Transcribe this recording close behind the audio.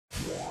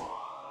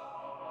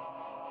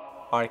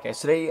Alright guys,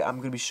 today I'm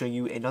going to be showing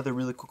you another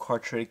really cool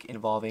card trick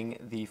involving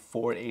the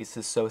 4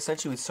 aces. So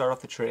essentially we start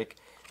off the trick,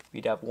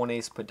 we'd have one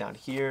ace put down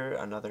here,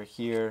 another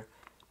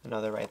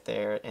right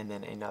there, and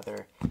then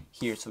another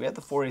here. So we have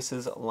the 4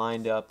 aces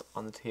lined up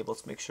on the table.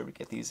 Let's make sure we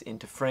get these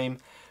into frame.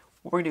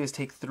 What we're going to do is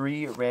take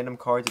 3 random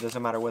cards, it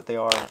doesn't matter what they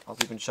are, I'll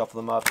even shuffle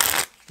them up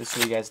just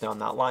so you guys know I'm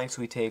not lying.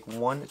 So we take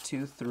 1,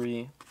 2,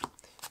 3,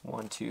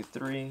 1, 2,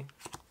 3,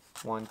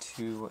 1,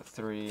 2,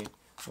 3,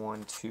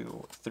 1,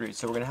 2, 3.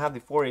 So we're going to have the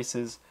 4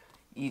 aces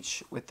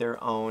each with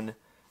their own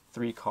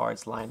 3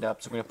 cards lined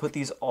up. So we're going to put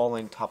these all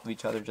on top of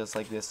each other just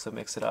like this, so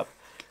mix it up.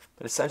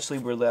 But essentially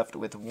we're left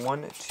with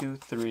 1, 2,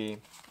 3,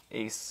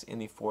 ace in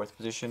the 4th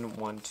position,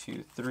 1,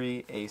 2,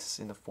 3, ace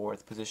in the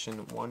 4th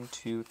position, 1,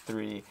 2,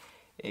 3,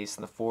 ace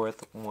in the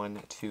 4th, 1,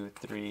 2,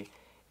 3,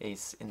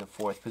 ace in the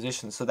 4th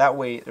position. So that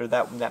way, or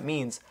that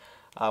means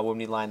when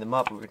we line them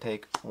up, we're going to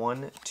take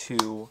 1,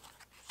 2,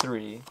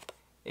 3,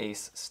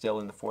 ace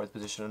still in the 4th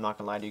position. I'm not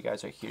going to lie to you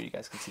guys right here. You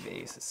guys can see the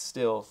ace is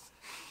still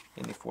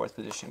in the 4th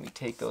position. We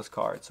take those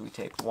cards. So we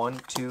take 1,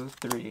 2,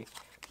 3,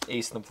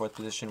 ace in the 4th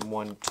position,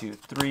 1, 2,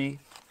 3,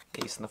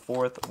 ace in the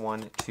 4th,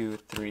 1, 2,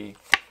 3,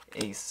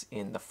 ace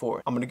in the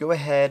 4th. I'm going to go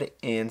ahead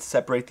and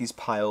separate these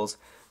piles.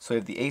 So we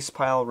have the ace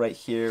pile right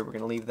here. We're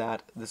going to leave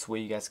that this way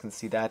you guys can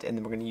see that. And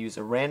then we're going to use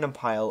a random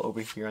pile over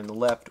here on the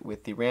left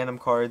with the random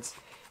cards.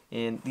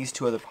 And these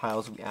 2 other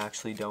piles we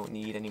actually don't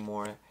need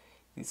anymore.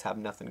 These have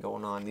nothing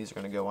going on. These are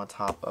going to go on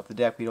top of the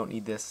deck. We don't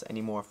need this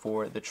anymore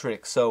for the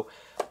trick. So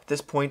at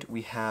this point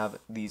we have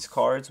these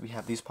cards, we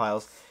have these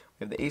piles.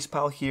 We have the ace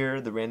pile here,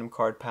 the random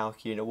card pile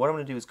here. Now what I'm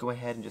going to do is go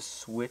ahead and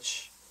just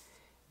switch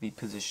the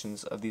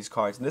positions of these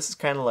cards. And this is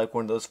kind of like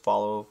one of those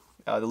follow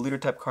the leader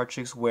type card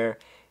tricks where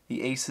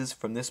the aces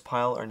from this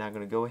pile are now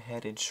going to go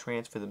ahead and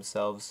transfer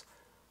themselves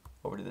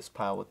over to this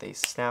pile with a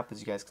snap.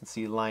 As you guys can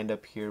see lined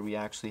up here, we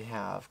actually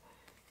have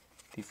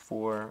the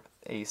 4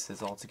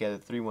 aces all together.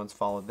 3 ones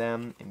follow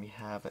them, and we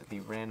have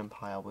the random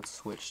pile was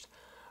switched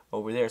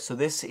over there. So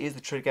this is the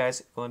trick, guys.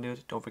 If you want to do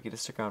it, don't forget to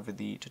stick around for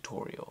the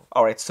tutorial.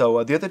 Alright,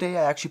 so the other day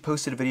I actually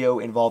posted a video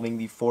involving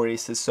the 4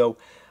 aces. So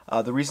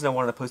the reason I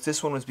wanted to post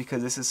this one was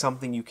because this is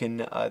something you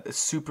can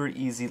super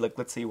easy, like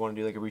let's say you want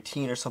to do like a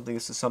routine or something.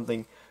 This is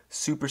something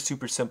super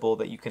simple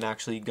that you can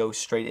actually go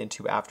straight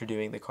into after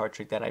doing the card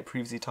trick that I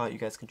previously taught. You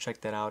guys can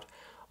check that out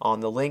on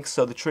the link.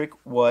 So the trick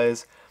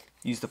was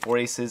use the 4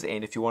 aces,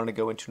 and if you want to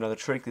go into another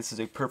trick, this is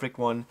a perfect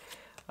one.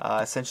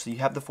 Essentially, you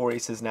have the 4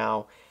 aces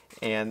now,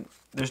 and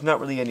there's not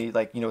really any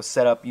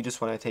setup. You just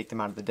want to take them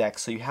out of the deck.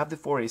 So you have the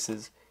 4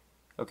 aces.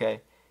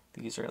 Okay,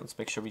 these are. Let's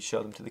make sure we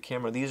show them to the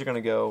camera. These are going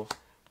to go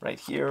right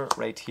here,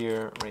 right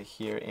here, right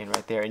here, and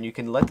right there. And you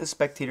can let the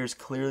spectators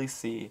clearly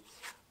see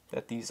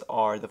that these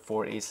are the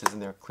 4 aces,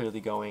 and they're clearly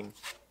going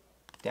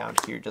down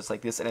here, just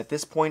like this. And at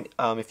this point,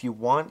 if you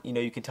want,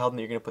 you can tell them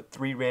that you're going to put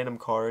 3 random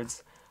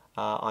cards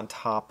on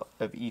top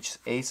of each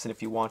ace, and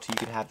if you want to, you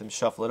can have them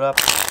shuffle it up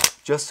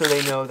just so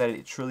they know that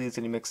it truly is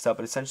getting mixed up.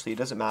 But essentially it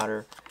doesn't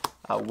matter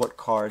what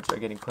cards are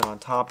getting put on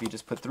top. You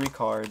just put 3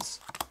 cards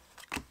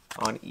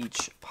on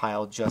each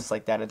pile just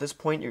like that. At this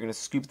point you're going to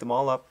scoop them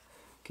all up.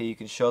 Okay, you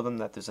can show them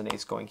that there's an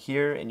ace going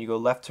here, and you go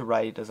left to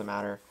right, it doesn't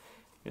matter.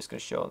 You're just going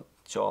to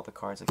show all the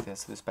cards like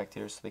this to the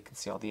spectators so they can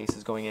see all the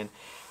aces going in.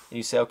 And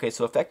you say, okay,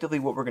 so effectively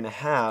what we're going to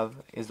have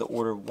is the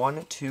order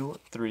 1, 2,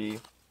 3,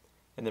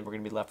 and then we're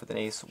going to be left with an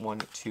ace,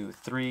 1, 2,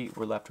 3,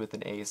 we're left with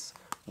an ace,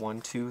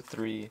 1, 2,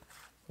 3,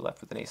 we're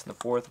left with an ace in the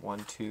 4th,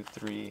 1, 2,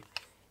 3,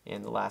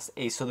 and the last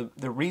ace. So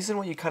the reason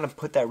why you kind of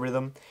put that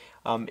rhythm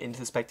into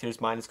the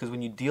spectator's mind is because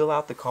when you deal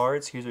out the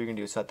cards, here's what you're going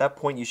to do. So at that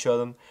point you show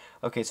them,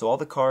 okay, so all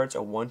the cards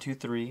are 1, 2,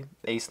 3,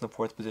 ace in the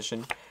 4th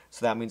position.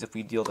 So that means if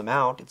we deal them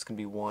out, it's going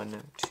to be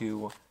 1,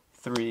 2,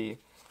 3,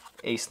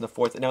 ace in the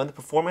 4th. Now in the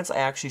performance I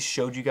actually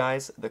showed you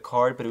guys the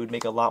card, but it would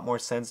make a lot more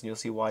sense and you'll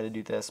see why to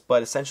do this.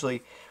 But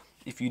essentially,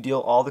 if you deal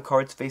all the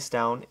cards face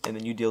down, and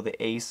then you deal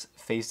the ace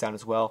face down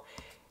as well,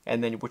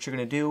 and then what you're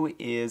going to do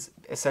is,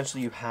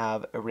 essentially you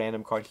have a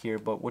random card here,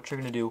 but what you're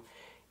going to do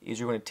is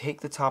you're going to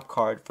take the top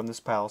card from this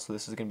pile, so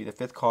this is going to be the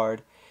 5th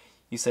card.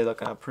 You say,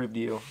 look, I'll prove to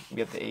you, we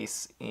have the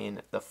ace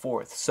in the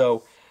 4th.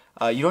 So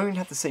you don't even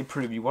have to say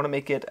prove, you want to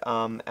make it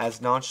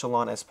as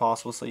nonchalant as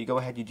possible, so you go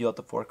ahead, you deal out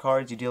the 4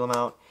 cards, you deal them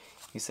out,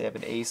 you say I have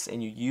an ace,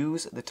 and you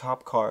use the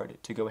top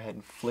card to go ahead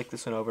and flick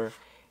this one over.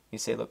 You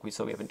say, look, we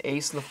have an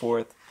ace in the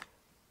 4th,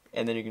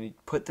 and then you're going to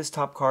put this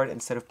top card,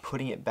 instead of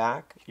putting it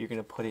back, you're going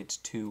to put it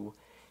to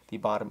the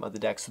bottom of the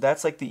deck. So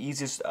that's like the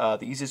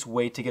easiest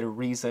way to get a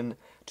reason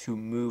to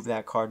move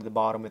that card to the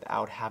bottom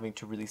without having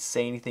to really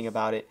say anything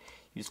about it.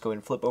 You just go ahead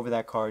and flip over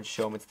that card,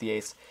 show them it's the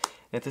ace.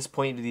 And at this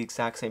point you do the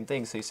exact same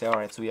thing. So you say,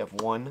 alright, so we have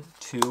 1,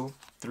 2,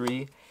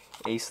 3,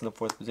 ace in the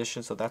 4th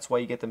position. So that's why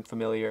you get them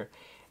familiar.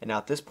 And now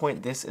at this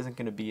point this isn't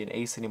going to be an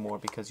ace anymore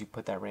because you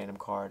put that random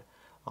card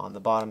on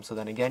the bottom. So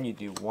then again you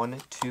do 1,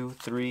 2,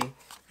 3,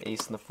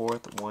 ace in the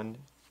 4th, 1,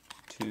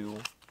 2,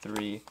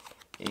 3,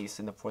 ace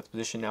in the 4th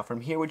position. Now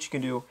from here what you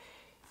can do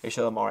is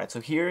show them, alright, so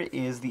here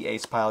is the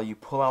ace pile. You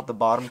pull out the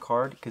bottom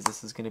card because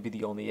this is going to be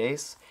the only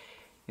ace.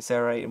 You say,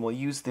 alright, and we'll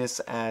use this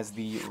as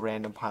the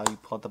random pile. You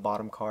pull out the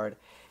bottom card,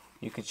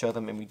 You can show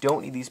them, and we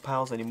don't need these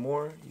piles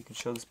anymore. You can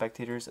show the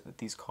spectators that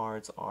these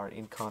cards are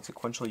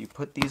inconsequential. You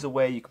put these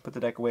away, you can put the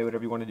deck away,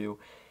 whatever you want to do.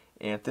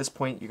 And at this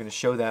point, you're going to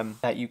show them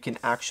that you can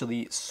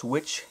actually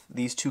switch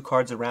these two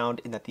cards around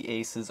and that the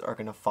aces are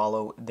going to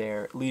follow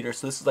their leader.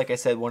 So this is, like I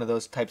said, one of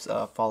those types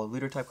of follow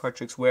leader type card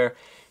tricks where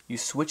you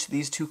switch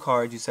these two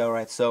cards. You say, all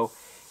right, so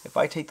if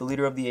I take the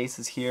leader of the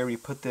aces here, we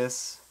put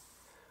this,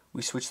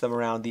 we switch them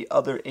around, the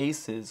other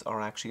aces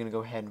are actually going to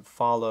go ahead and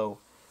follow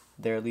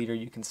their leader.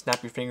 You can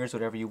snap your fingers,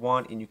 whatever you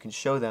want, and you can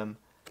show them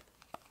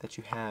that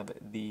you have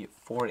the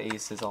 4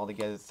 aces all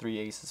together. 3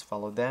 aces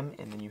follow them,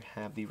 and then you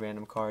have the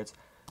random cards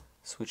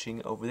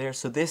switching over there.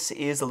 So this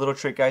is a little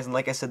trick, guys, and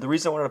like I said, the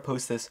reason I wanted to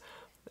post this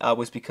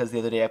was because the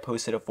other day I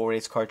posted a 4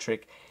 ace card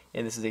trick,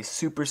 and this is a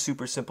super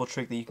simple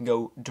trick that you can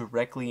go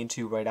directly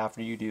into right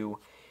after you do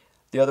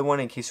the other one,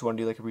 in case you want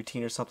to do like a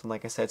routine or something,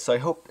 like I said. So I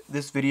hope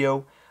this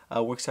video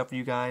works out for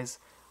you guys.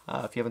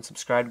 If you haven't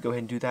subscribed, go ahead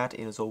and do that,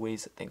 and as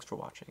always, thanks for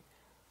watching.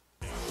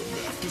 We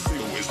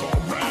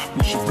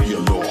should be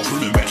alone,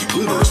 bringing back your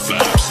glitterous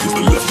flaps. Cause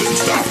the left ain't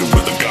stopping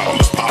with the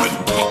gauntlet popping.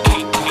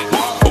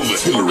 Oh, the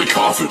Hillary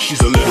coffin,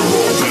 she's a literal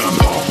venom.